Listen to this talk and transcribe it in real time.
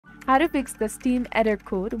How to fix the Steam error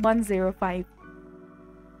code 105.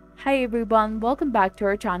 Hi everyone, welcome back to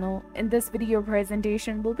our channel. In this video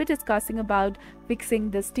presentation, we'll be discussing about fixing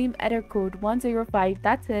the Steam error code 105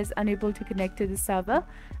 that says unable to connect to the server,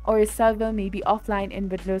 or a server may be offline in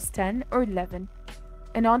Windows 10 or 11.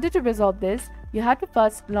 In order to resolve this, you have to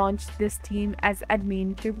first launch this Steam as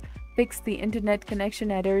admin to fix the internet connection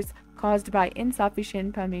errors caused by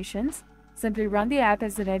insufficient permissions. Simply run the app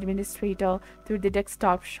as an administrator through the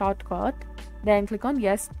desktop shortcut, then click on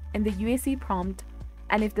Yes in the UAC prompt.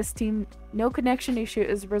 And if the Steam no connection issue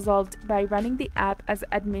is resolved by running the app as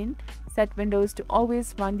admin, set Windows to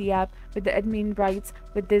always run the app with the admin rights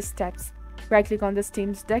with these steps. Right-click on the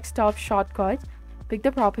Steam's desktop shortcut, pick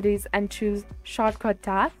the properties and choose Shortcut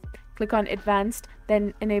tab. Click on Advanced,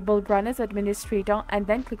 then enable Run as Administrator and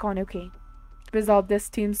then click on OK. Resolve the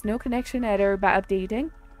Steam's no connection error by update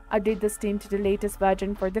the Steam to the latest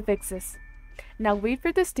version for the fixes. Now wait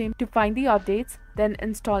for the Steam to find the updates, then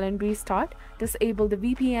install and restart. Disable the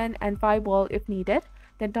VPN and firewall if needed,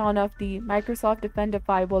 then turn off the Microsoft Defender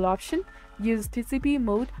firewall option. Use TCP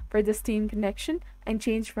mode for the Steam connection and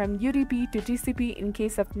change from UDP to TCP in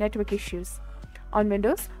case of network issues. On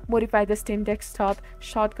Windows, modify the Steam desktop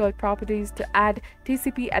shortcut properties to add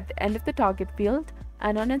TCP at the end of the target field,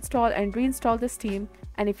 and uninstall and reinstall the Steam.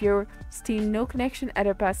 And if your Steam no connection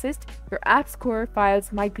error persists, your app's core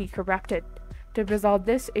files might be corrupted. To resolve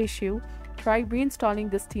this issue, try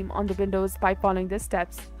reinstalling the Steam on the Windows by following the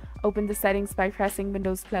steps. Open the settings by pressing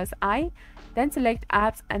Windows +I, then select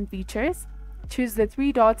Apps and Features. Choose the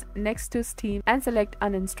three dots next to Steam and select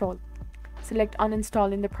Uninstall. Select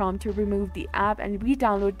Uninstall in the prompt to remove the app and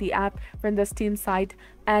re-download the app from the Steam site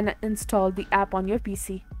and install the app on your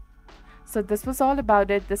PC. So this was all about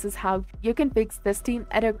it. This is how you can fix the Steam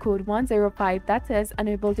error code 105 that says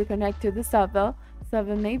unable to connect to the server.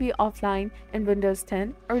 Server may be offline in Windows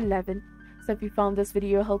 10 or 11. So if you found this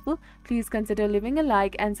video helpful, please consider leaving a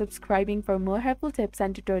like and subscribing for more helpful tips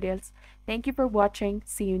and tutorials. Thank you for watching.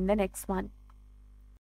 See you in the next one.